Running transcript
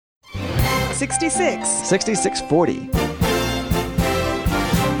66.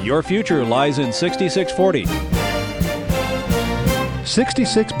 6640. Your future lies in 6640.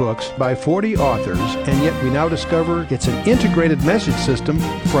 66 books by 40 authors, and yet we now discover it's an integrated message system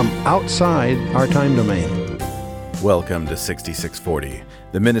from outside our time domain. Welcome to 6640,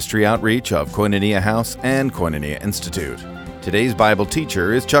 the ministry outreach of Koinonia House and Koinonia Institute. Today's Bible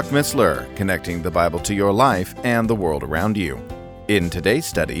teacher is Chuck Missler, connecting the Bible to your life and the world around you. In today's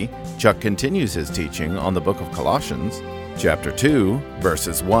study, Chuck continues his teaching on the book of Colossians, chapter 2,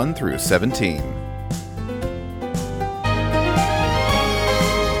 verses 1 through 17.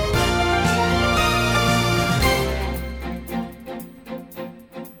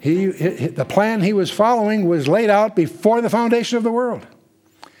 The plan he was following was laid out before the foundation of the world.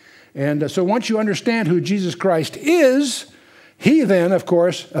 And so once you understand who Jesus Christ is, he then, of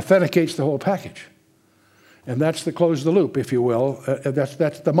course, authenticates the whole package. And that's the close the loop, if you will.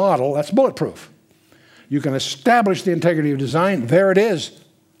 That's the model. That's bulletproof. You can establish the integrity of design. There it is.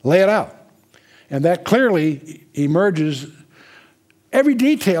 Lay it out. And that clearly emerges every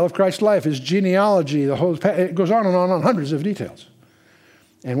detail of Christ's life, his genealogy, the whole. It goes on and on, hundreds of details.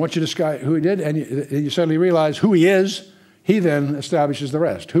 And once you discover who he did, and you suddenly realize who he is, he then establishes the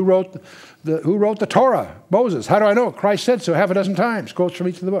rest. Who wrote the Torah? Moses. How do I know? Christ said so half a dozen times. Quotes from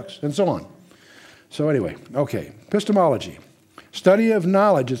each of the books, and so on. So anyway, okay. Epistemology. Study of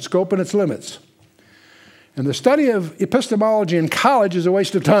knowledge, its scope and its limits. And the study of epistemology in college is a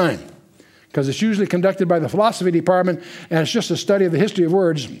waste of time because it's usually conducted by the philosophy department, and it's just a study of the history of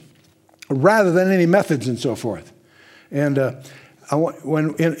words rather than any methods and so forth. And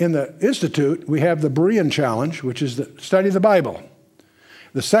when in the Institute, we have the Berean Challenge, which is the study of the Bible.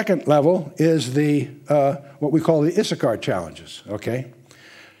 The second level is the what we call the Issachar challenges, okay?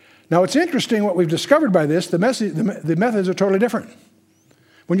 Now, it's interesting what we've discovered by this. The methods are totally different.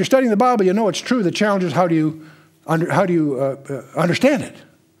 When you're studying the Bible, you know it's true. The challenge is how do you understand it?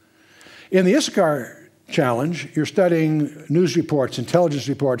 In the Issachar challenge, you're studying news reports, intelligence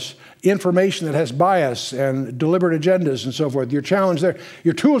reports, information that has bias and deliberate agendas and so forth. Your challenge there,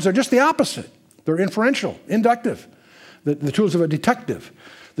 your tools are just the opposite. They're inferential, inductive. The tools of a detective.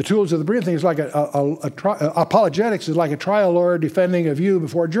 The tools of the Berean thing is like apologetics is like a trial lawyer defending a view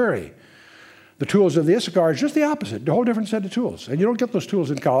before a jury. The tools of the Issachar is just the opposite, a whole different set of tools. And you don't get those tools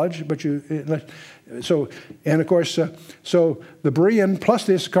in college, but so the Berean plus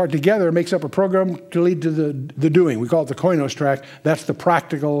the Issachar together makes up a program to lead to the doing. We call it the Koinos track. That's the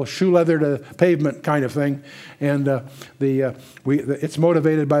practical, shoe leather to pavement kind of thing. And it's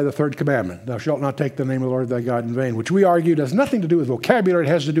motivated by the third commandment, thou shalt not take the name of the Lord thy God in vain, which we argued has nothing to do with vocabulary, it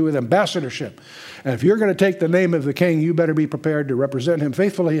has to do with ambassadorship. And if you're going to take the name of the king, you better be prepared to represent him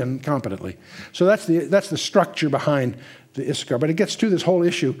faithfully and competently. So that's the structure behind the Issachar. But it gets to this whole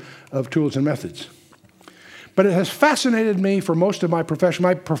issue of tools and methods. But it has fascinated me for most of my profession.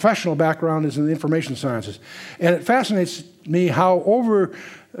 My professional background is in the information sciences. And it fascinates me how over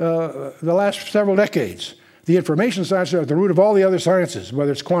the last several decades, the information sciences are at the root of all the other sciences,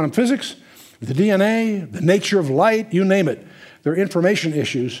 whether it's quantum physics, the DNA, the nature of light, you name it. They're information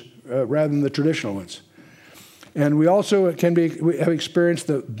issues rather than the traditional ones. And we also we have experienced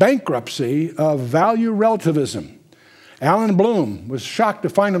the bankruptcy of value relativism. Alan Bloom was shocked to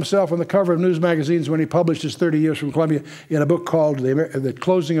find himself on the cover of news magazines when he published his 30 Years from Columbia in a book called The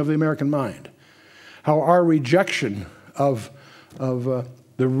Closing of the American Mind. How our rejection of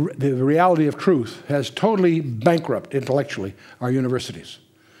the reality of truth has totally bankrupt intellectually our universities.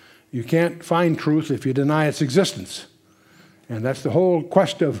 You can't find truth if you deny its existence. And that's the whole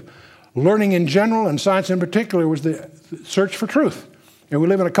quest of learning in general and science in particular was the search for truth. And we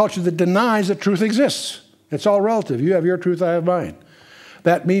live in a culture that denies that truth exists. It's all relative. You have your truth, I have mine.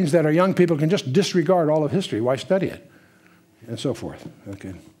 That means that our young people can just disregard all of history. Why study it? And so forth.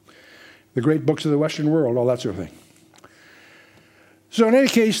 Okay. The great books of the Western world, all that sort of thing. So in any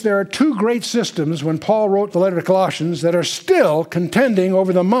case, there are two great systems when Paul wrote the letter to Colossians that are still contending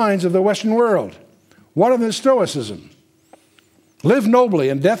over the minds of the Western world. One of them is Stoicism. Live nobly,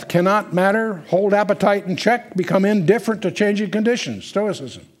 and death cannot matter. Hold appetite in check. Become indifferent to changing conditions.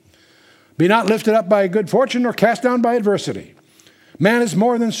 Stoicism. Be not lifted up by good fortune or cast down by adversity. Man is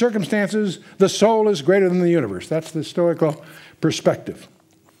more than circumstances. The soul is greater than the universe. That's the Stoical perspective.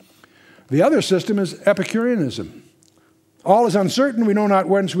 The other system is Epicureanism. All is uncertain. We know not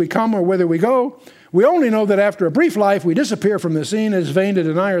whence we come or whither we go. We only know that after a brief life, we disappear from the scene. It is vain to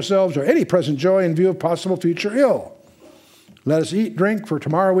deny ourselves or any present joy in view of possible future ill. Let us eat, drink, for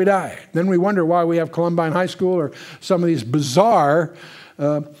tomorrow we die. Then we wonder why we have Columbine High School or some of these bizarre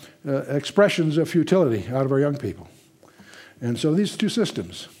expressions of futility out of our young people. And so these two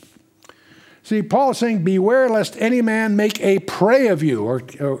systems. See, Paul is saying, beware lest any man make a prey of you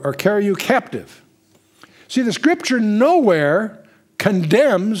or carry you captive. See, the Scripture nowhere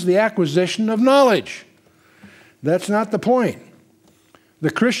condemns the acquisition of knowledge. That's not the point. The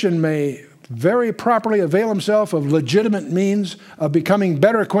Christian may very properly avail himself of legitimate means of becoming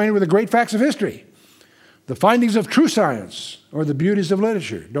better acquainted with the great facts of history, the findings of true science, or the beauties of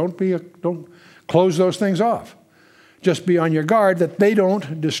literature. Don't close those things off. Just be on your guard that they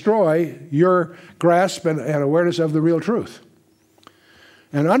don't destroy your grasp and awareness of the real truth.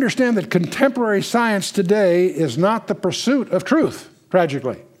 And understand that contemporary science today is not the pursuit of truth,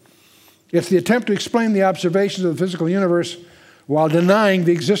 tragically. It's the attempt to explain the observations of the physical universe while denying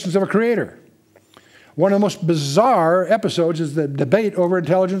the existence of a creator. One of the most bizarre episodes is the debate over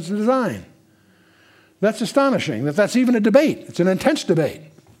intelligence and design. That's astonishing that that's even a debate. It's an intense debate.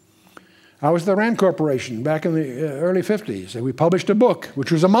 I was at the Rand Corporation back in the early 50s, and we published a book,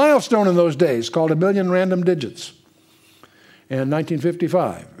 which was a milestone in those days, called 1,000,000 Random Digits in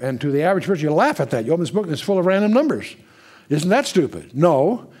 1955. And to the average person, you laugh at that. You open this book and it's full of random numbers. Isn't that stupid?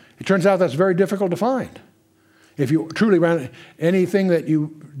 No. It turns out that's very difficult to find. If you truly ran anything that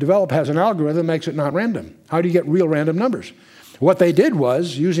you develop has an algorithm that makes it not random. How do you get real random numbers? What they did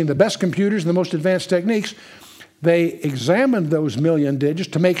was, using the best computers and the most advanced techniques, they examined those 1,000,000 digits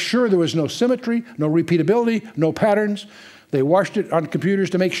to make sure there was no symmetry, no repeatability, no patterns. They washed it on computers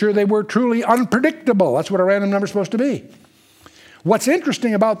to make sure they were truly unpredictable. That's what a random number is supposed to be. What's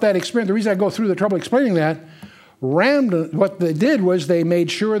interesting about that experiment, the reason I go through the trouble explaining that, what they did was they made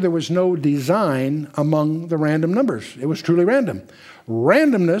sure there was no design among the random numbers. It was truly random.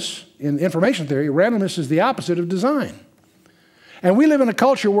 Randomness, in information theory, randomness is the opposite of design. And we live in a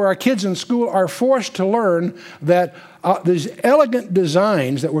culture where our kids in school are forced to learn that these elegant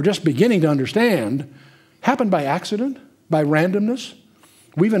designs that we're just beginning to understand happen by accident, by randomness.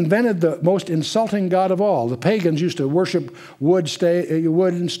 We've invented the most insulting God of all. The pagans used to worship wood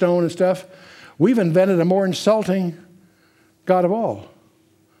and stone and stuff. We've invented a more insulting God of all.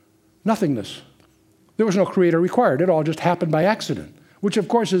 Nothingness. There was no creator required. It all just happened by accident, which of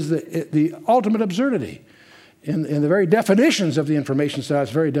course is the ultimate absurdity. In the very definitions of the information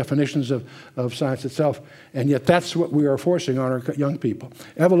science, very definitions of science itself, and yet that's what we are forcing on our young people.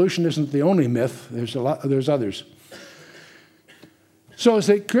 Evolution isn't the only myth. There's others. So as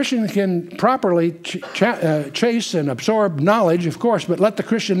a Christian can properly chase and absorb knowledge, of course, but let the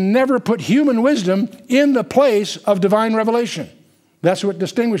Christian never put human wisdom in the place of divine revelation. That's what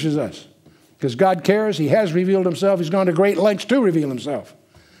distinguishes us. Because God cares, He has revealed Himself, He's gone to great lengths to reveal Himself.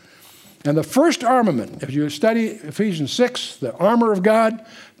 And the first armament, if you study Ephesians 6, the armor of God,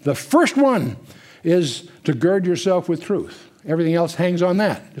 the first one is to gird yourself with truth. Everything else hangs on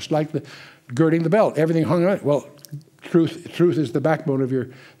that, just like the girding the belt. Everything hung on it. Well, truth is the backbone of your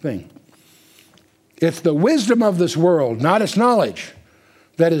thing. It's the wisdom of this world, not its knowledge,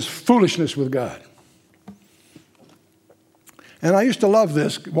 that is foolishness with God. And I used to love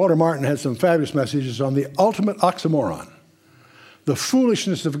this. Walter Martin had some fabulous messages on the ultimate oxymoron. The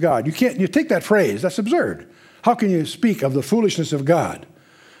foolishness of God. You take that phrase, that's absurd. How can you speak of the foolishness of God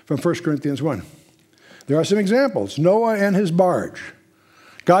from 1 Corinthians 1? There are some examples. Noah and his barge.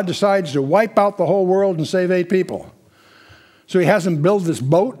 God decides to wipe out the whole world and save 8 people. So he has them build this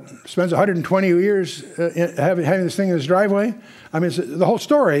boat, spends 120 years having this thing in his driveway. I mean, the whole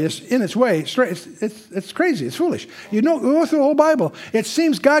story is in its way. It's crazy. It's foolish. You know, go through the whole Bible. It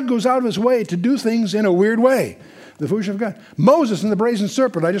seems God goes out of his way to do things in a weird way. The foolishness of God. Moses and the brazen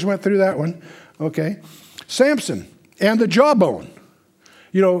serpent. I just went through that one. Okay. Samson and the jawbone.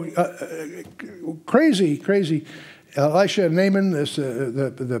 You know, crazy. Elisha and Naaman,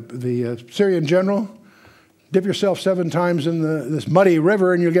 the Syrian general. Dip yourself 7 times in this muddy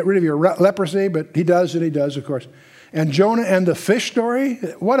river and you'll get rid of your leprosy. But he does, of course. And Jonah and the fish story.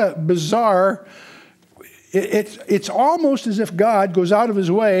 What a bizarre. It's almost as if God goes out of his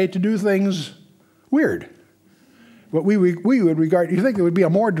way to do things weird. What we would regard, you think there would be a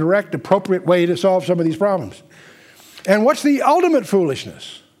more direct, appropriate way to solve some of these problems. And what's the ultimate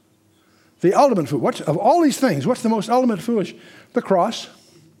foolishness? The ultimate fool. Of all these things, what's the most ultimate foolish? The cross.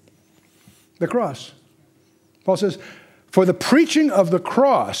 The cross. Paul says, for the preaching of the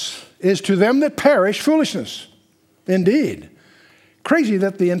cross is to them that perish foolishness. Indeed. Crazy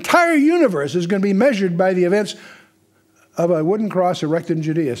that the entire universe is going to be measured by the events of a wooden cross erected in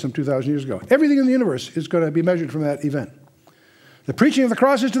Judea some 2,000 years ago. Everything in the universe is going to be measured from that event. The preaching of the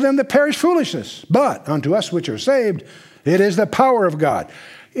cross is to them that perish foolishness, but unto us which are saved, it is the power of God.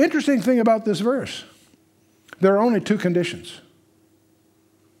 Interesting thing about this verse, there are only 2 conditions.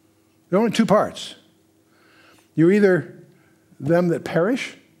 There are only 2 parts. You're either them that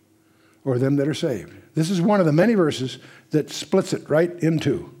perish or them that are saved. This is one of the many verses that splits it right in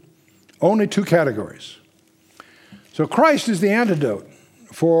two. Only two categories. So Christ is the antidote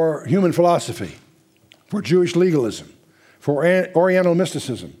for human philosophy, for Jewish legalism, for Oriental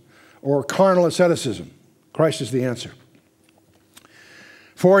mysticism, or carnal asceticism. Christ is the answer.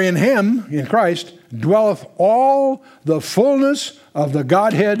 For in him, in Christ, dwelleth all the fullness of the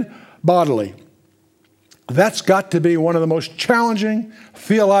Godhead bodily. That's got to be one of the most challenging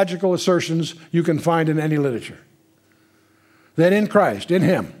theological assertions you can find in any literature. That in Christ, in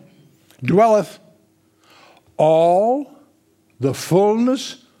him, dwelleth all the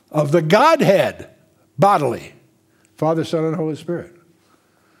fullness of the Godhead bodily. Father, Son, and Holy Spirit.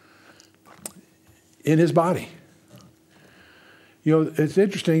 In his body. You know, it's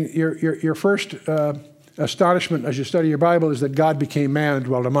interesting, your first astonishment as you study your Bible is that God became man and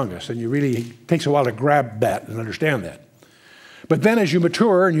dwelt among us. And it takes a while to grab that and understand that. But then as you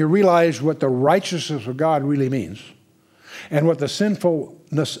mature and you realize what the righteousness of God really means, and what the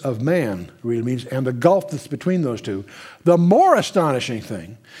sinfulness of man really means, and the gulf that's between those two, the more astonishing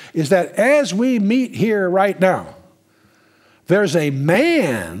thing is that as we meet here right now, there's a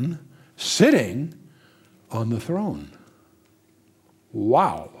man sitting on the throne.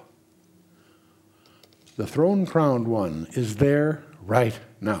 Wow. The throne-crowned one is there right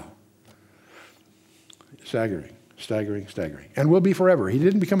now. Staggering, staggering, staggering. And will be forever. He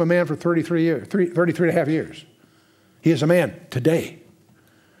didn't become a man for 33 and a half years. He is a man today.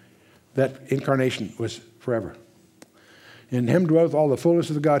 That incarnation was forever. In him dwelleth all the fullness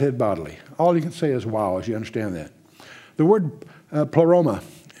of the Godhead bodily. All you can say is wow as you understand that. The word pleroma,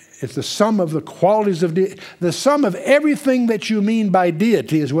 it's the sum of the qualities of the sum of everything that you mean by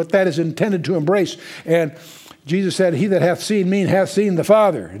deity is what that is intended to embrace. And Jesus said, he that hath seen me hath seen the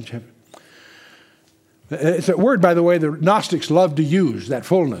Father. It's a word, by the way, the Gnostics love to use, that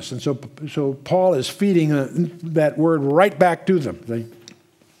fullness. And so Paul is feeding that word right back to them. See?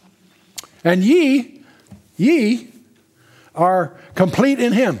 And ye are complete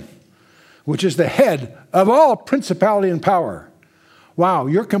in him, which is the head of all principality and power. Wow,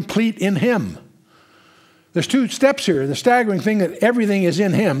 you're complete in him. There's two steps here. The staggering thing that everything is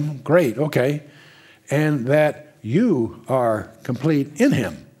in him, great, okay, and that you are complete in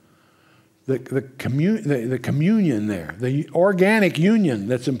him. The communion there, the organic union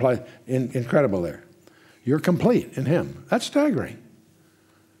that's implied, incredible there. You're complete in him. That's staggering.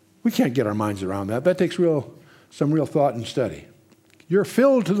 We can't get our minds around that. That takes some real thought and study. You're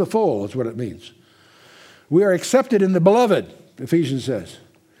filled to the full is what it means. We are accepted in the beloved, Ephesians says.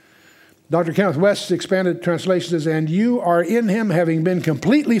 Dr. Kenneth West's expanded translation says, and you are in him having been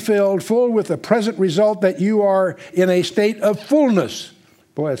completely filled, full with the present result that you are in a state of fullness.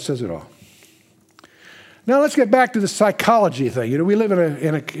 Boy, that says it all. Now let's get back to the psychology thing. You know, we live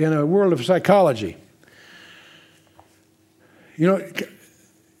in a world of psychology. You know,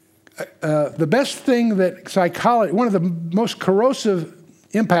 the best thing that psychology, one of the most corrosive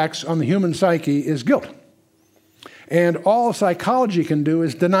impacts on the human psyche is guilt. And all psychology can do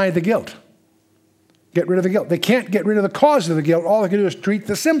is deny the guilt. Get rid of the guilt. They can't get rid of the cause of the guilt. All they can do is treat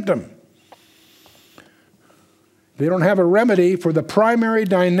the symptom. They don't have a remedy for the primary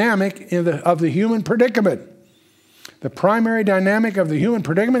dynamic of the human predicament. The primary dynamic of the human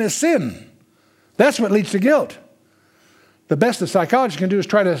predicament is sin. That's what leads to guilt. The best the psychologist can do is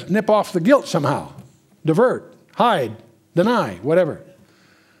try to nip off the guilt somehow. Divert, hide, deny, whatever.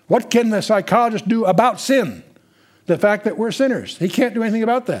 What can the psychologist do about sin? The fact that we're sinners. He can't do anything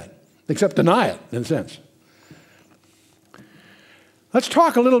about that, except deny it, in a sense. Let's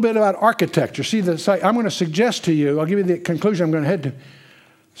talk a little bit about architecture. See, I'm going to suggest to you, I'll give you the conclusion I'm going to head to.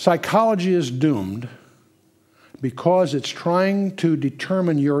 Psychology is doomed because it's trying to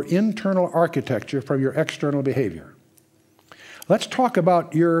determine your internal architecture from your external behavior. Let's talk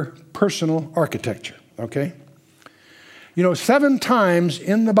about your personal architecture, okay? You know, 7 times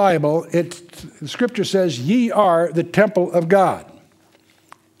in the Bible, the Scripture says, ye are the temple of God.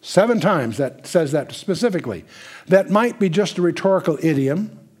 7 times that says that specifically. That might be just a rhetorical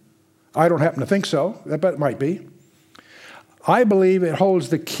idiom. I don't happen to think so, but it might be. I believe it holds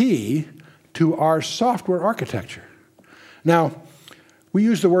the key to our software architecture. Now, we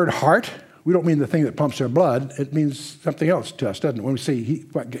use the word heart. We don't mean the thing that pumps our blood. It means something else to us, doesn't it? When we say, he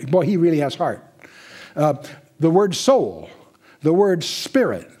really has heart. The word soul, the word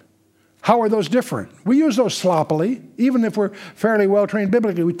spirit. How are those different? We use those sloppily. Even if we're fairly well-trained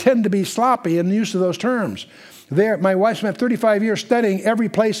biblically, we tend to be sloppy in the use of those terms. My wife spent 35 years studying every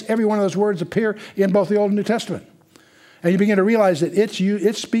place every one of those words appear in both the Old and New Testament. And you begin to realize that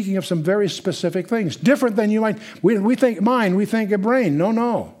it's speaking of some very specific things, different than you might. We think mind, we think a brain.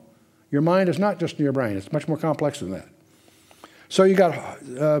 No. Your mind is not just in your brain. It's much more complex than that. So you got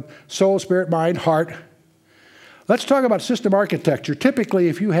soul, spirit, mind, heart. Let's talk about system architecture. Typically,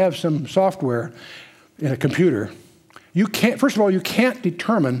 if you have some software in a computer, you can't, first of all, you can't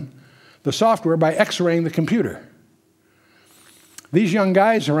determine the software by X-raying the computer. These young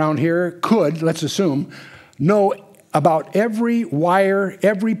guys around here could, let's assume, know about every wire,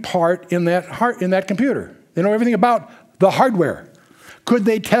 every part in that computer. They know everything about the hardware. Could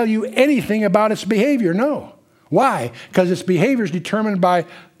they tell you anything about its behavior? No. Why? Because its behavior is determined by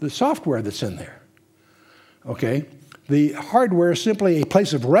the software that's in there. Okay? The hardware is simply a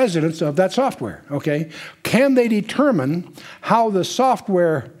place of residence of that software. Okay? Can they determine how the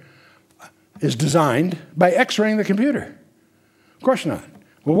software is designed by X-raying the computer? Of course not.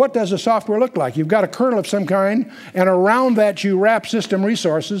 Well, what does the software look like? You've got a kernel of some kind, and around that you wrap system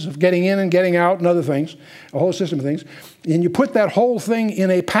resources of getting in and getting out and other things, a whole system of things, and you put that whole thing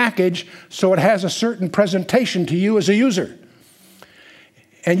in a package so it has a certain presentation to you as a user.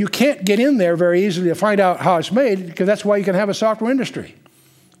 And you can't get in there very easily to find out how it's made, because that's why you can have a software industry.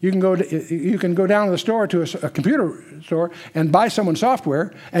 You can go down to the store, to a computer store, and buy someone's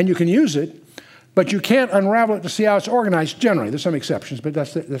software, and you can use it, but you can't unravel it to see how it's organized generally. There's some exceptions, but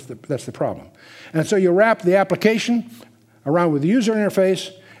that's the problem. And so you wrap the application around with the user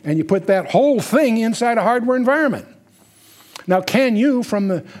interface, and you put that whole thing inside a hardware environment. Now, can you,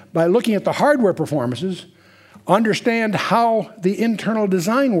 by looking at the hardware performances, understand how the internal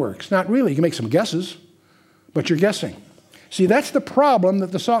design works? Not really. You can make some guesses, but you're guessing. See, that's the problem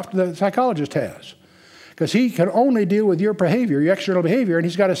that the psychologist has, because he can only deal with your behavior, your external behavior, and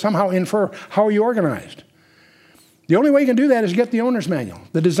he's got to somehow infer how are you organized. The only way you can do that is get the owner's manual,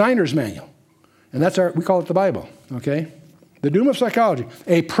 the designer's manual, and we call it the Bible, okay? The doom of psychology.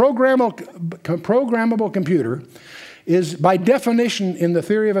 A programmable computer is, by definition in the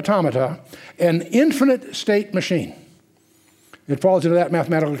theory of automata, an infinite state machine. It falls into that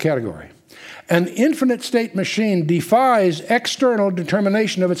mathematical category. An infinite state machine defies external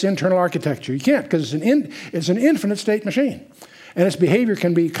determination of its internal architecture. You can't, because it's an infinite state machine. And its behavior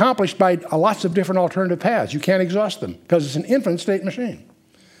can be accomplished by lots of different alternative paths. You can't exhaust them, because it's an infinite state machine.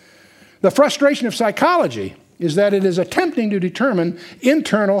 The frustration of psychology is that it is attempting to determine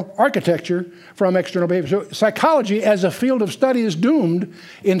internal architecture from external behavior. So psychology as a field of study is doomed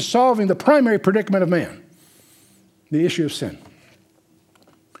in solving the primary predicament of man, the issue of sin.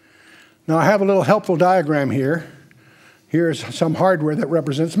 Now I have a little helpful diagram here. Here's some hardware that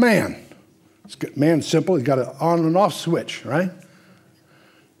represents man. Man's simple, he's got an on and off switch, right?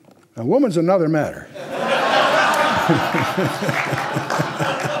 A woman's another matter.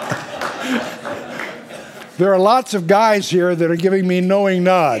 There are lots of guys here that are giving me knowing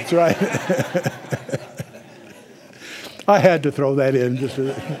nods, right? I had to throw that in.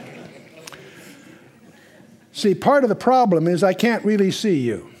 See, part of the problem is I can't really see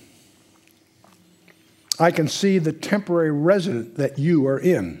you. I can see the temporary resident that you are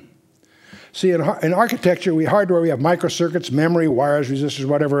in. See, in architecture, hardware, we have microcircuits, memory, wires, resistors,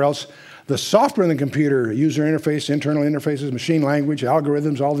 whatever else. The software in the computer, user interface, internal interfaces, machine language,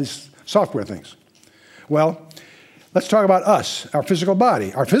 algorithms, all these software things. Well, let's talk about us, our physical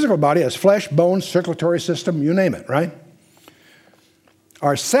body. Our physical body has flesh, bones, circulatory system, you name it, right?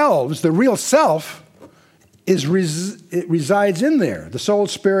 Ourselves, the real self, it resides in there. The soul,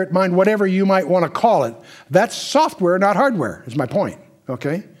 spirit, mind, whatever you might want to call it. That's software, not hardware, is my point,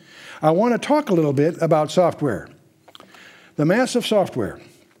 okay? I want to talk a little bit about software. The mass of software.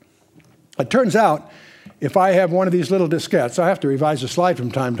 It turns out, if I have one of these little diskettes, I have to revise the slide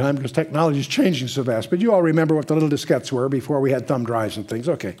from time to time because technology is changing so fast, but you all remember what the little diskettes were before we had thumb drives and things.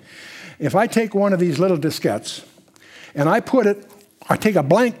 Okay. If I take one of these little diskettes and I take a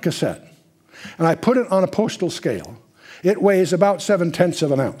blank cassette and I put it on a postal scale, it weighs about 0.7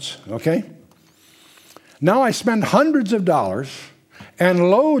 of an ounce, okay? Now I spend hundreds of dollars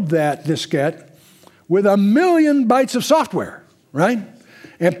and load that diskette with 1 million bytes of software, right?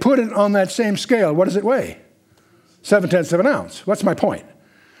 And put it on that same scale. What does it weigh? 0.7 of an ounce. What's my point?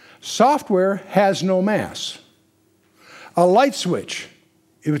 Software has no mass. A light switch,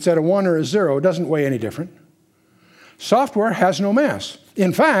 if it's at a 1 or a 0, doesn't weigh any different. Software has no mass.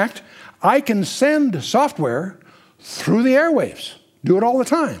 In fact, I can send software through the airwaves. Do it all the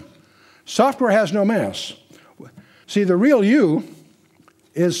time. Software has no mass. See, the real you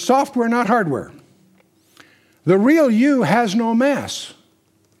is software, not hardware. The real you has no mass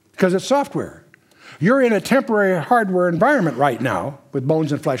because it's software. You're in a temporary hardware environment right now with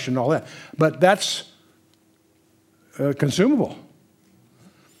bones and flesh and all that, but that's consumable.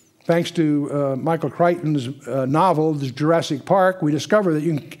 Thanks to Michael Crichton's novel, Jurassic Park, we discover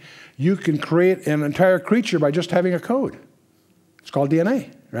that you can create an entire creature by just having a code. It's called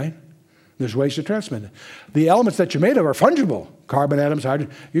DNA, right? There's ways to transmit it. The elements that you're made of are fungible. Carbon atoms,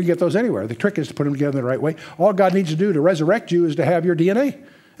 hydrogen, you can get those anywhere. The trick is to put them together in the right way. All God needs to do to resurrect you is to have your DNA,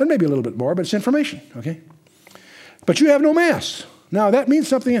 and maybe a little bit more, but it's information, okay? But you have no mass. Now, that means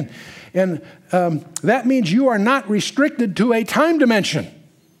something, and that means you are not restricted to a time dimension.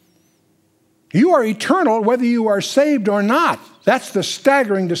 You are eternal whether you are saved or not. That's the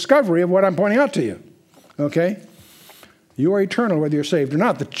staggering discovery of what I'm pointing out to you, okay? You are eternal whether you're saved or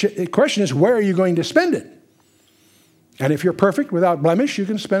not. The question is, where are you going to spend it? And if you're perfect, without blemish, you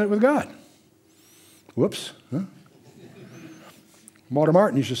can spend it with God. Whoops. Huh? Walter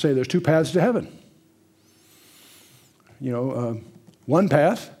Martin used to say there's two paths to heaven. One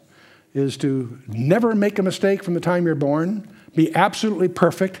path is to never make a mistake from the time you're born, be absolutely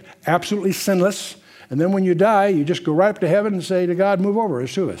perfect, absolutely sinless, and then when you die, you just go right up to heaven and say to God, move over,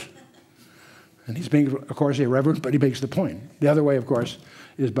 there's two of us. And he's being, of course, irreverent, but he makes the point. The other way, of course,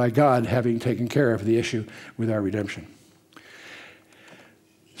 is by God having taken care of the issue with our redemption.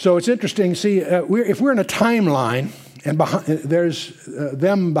 So it's interesting, see, if we're in a timeline, and there's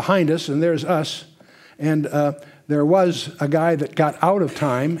them behind us, and there's us, and there was a guy that got out of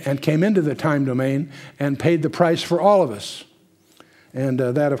time and came into the time domain and paid the price for all of us. And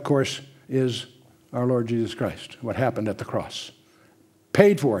that, of course, is our Lord Jesus Christ, what happened at the cross.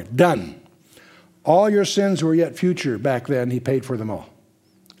 Paid for it, done. All your sins were yet future back then. He paid for them all,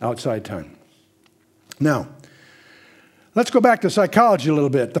 outside time. Now, let's go back to psychology a little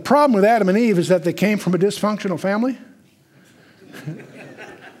bit. The problem with Adam and Eve is that they came from a dysfunctional family?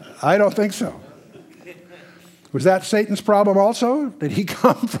 I don't think so. Was that Satan's problem also? Did he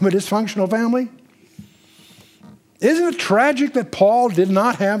come from a dysfunctional family? Isn't it tragic that Paul did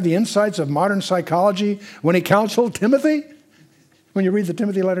not have the insights of modern psychology when he counseled Timothy? When you read the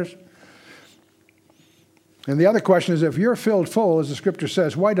Timothy letters? And the other question is, if you're filled full, as the scripture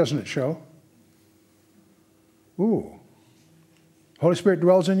says, why doesn't it show? Ooh. Holy Spirit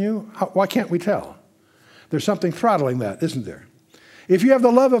dwells in you? Why can't we tell? There's something throttling that, isn't there? If you have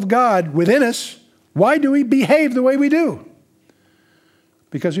the love of God within us, why do we behave the way we do?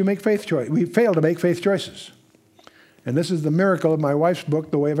 Because we fail to make faith choices. And this is the miracle of my wife's book,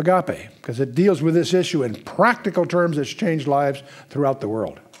 The Way of Agape, because it deals with this issue in practical terms that's changed lives throughout the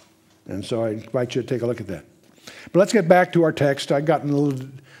world. And so I invite you to take a look at that. But let's get back to our text. I've gotten a little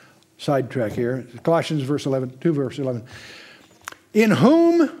sidetrack here. Colossians 2 verse 11. In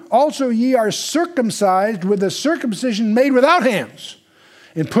whom also ye are circumcised with a circumcision made without hands,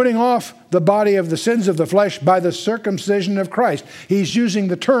 in putting off the body of the sins of the flesh by the circumcision of Christ. He's using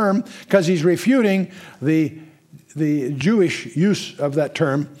the term because he's refuting the Jewish use of that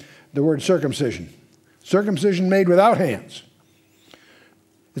term, the word circumcision. Circumcision made without hands.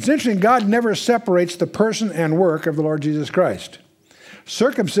 It's interesting, God never separates the person and work of the Lord Jesus Christ.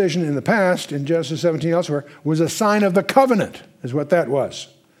 Circumcision in the past, in Genesis 17 elsewhere, was a sign of the covenant, is what that was.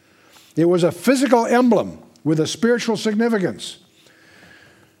 It was a physical emblem with a spiritual significance.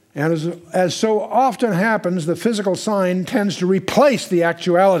 And as so often happens, the physical sign tends to replace the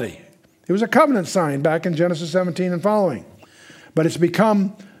actuality. It was a covenant sign back in Genesis 17 and following. But it's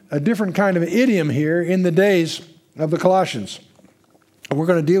become a different kind of idiom here in the days of the Colossians. And we're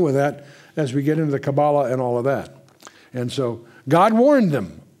going to deal with that as we get into the Kabbalah and all of that. And so God warned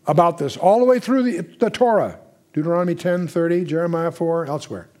them about this all the way through the Torah. Deuteronomy 10:30, Jeremiah 4,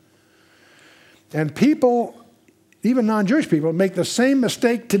 elsewhere. And people, even non-Jewish people, make the same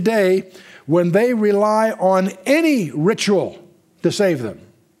mistake today when they rely on any ritual to save them.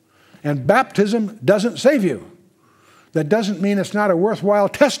 And baptism doesn't save you. That doesn't mean it's not a worthwhile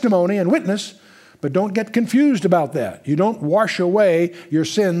testimony and witness, but don't get confused about that. You don't wash away your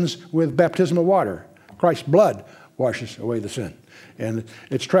sins with baptismal water. Christ's blood washes away the sin. And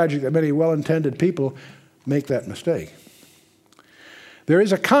it's tragic that many well-intended people make that mistake. There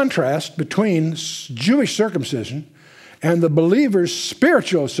is a contrast between Jewish circumcision and the believer's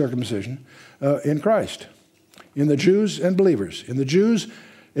spiritual circumcision in Christ, in the Jews and believers. In the Jews,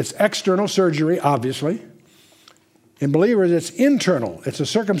 it's external surgery, obviously. In believers, it's internal. It's a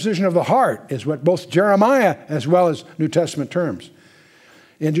circumcision of the heart, is what both Jeremiah as well as New Testament terms.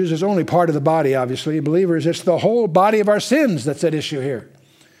 In Jews, it's only part of the body, obviously. In believers, it's the whole body of our sins that's at issue here.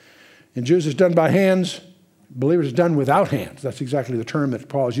 In Jews, it's done by hands. Believers, it's done without hands. That's exactly the term that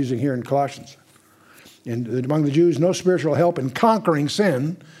Paul is using here in Colossians. And among the Jews, no spiritual help in conquering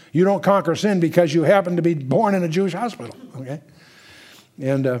sin. You don't conquer sin because you happen to be born in a Jewish hospital, okay?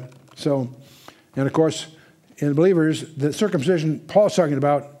 And of course, in believers, the circumcision Paul's talking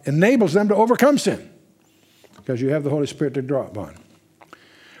about enables them to overcome sin because you have the Holy Spirit to draw upon.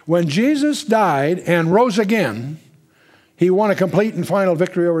 When Jesus died and rose again, he won a complete and final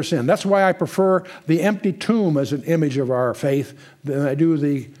victory over sin. That's why I prefer the empty tomb as an image of our faith than I do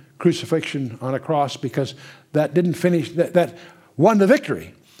the crucifixion on a cross, because that didn't finish, that won the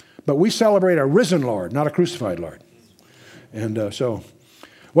victory. But we celebrate a risen Lord, not a crucified Lord. And so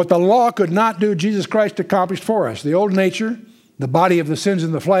what the law could not do, Jesus Christ accomplished for us. The old nature, the body of the sins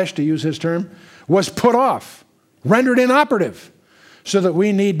in the flesh, to use his term, was put off, rendered inoperative, so that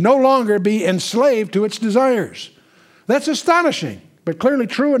we need no longer be enslaved to its desires. That's astonishing, but clearly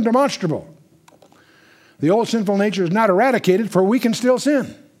true and demonstrable. The old sinful nature is not eradicated, for we can still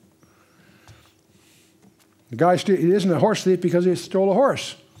sin. The guy isn't a horse thief because he stole a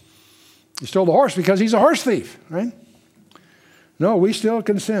horse. He stole the horse because he's a horse thief, right? No, we still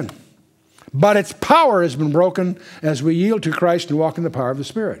can sin. But its power has been broken as we yield to Christ and walk in the power of the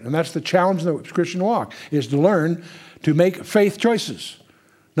Spirit. And that's the challenge of the Christian walk, is to learn to make faith choices.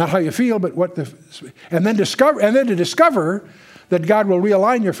 Not how you feel, but and then to discover that God will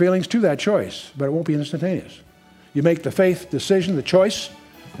realign your feelings to that choice, but it won't be instantaneous. You make the faith decision, the choice,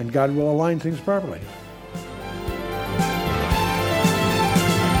 and God will align things properly.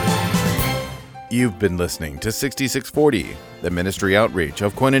 You've been listening to 6640, the ministry outreach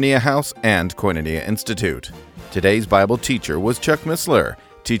of Koinonia House and Koinonia Institute. Today's Bible teacher was Chuck Missler,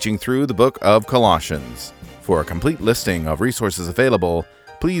 teaching through the book of Colossians. For a complete listing of resources available,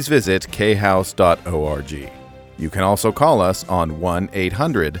 please visit khouse.org. You can also call us on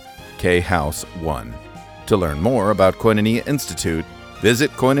 1-800-KHOUSE-1. To learn more about Koinonia Institute, visit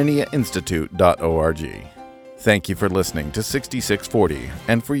koinoniainstitute.org. Thank you for listening to 6640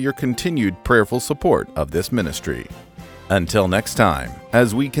 and for your continued prayerful support of this ministry. Until next time,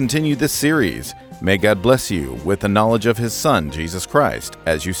 as we continue this series, may God bless you with the knowledge of His Son, Jesus Christ,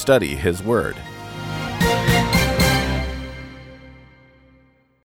 as you study His Word.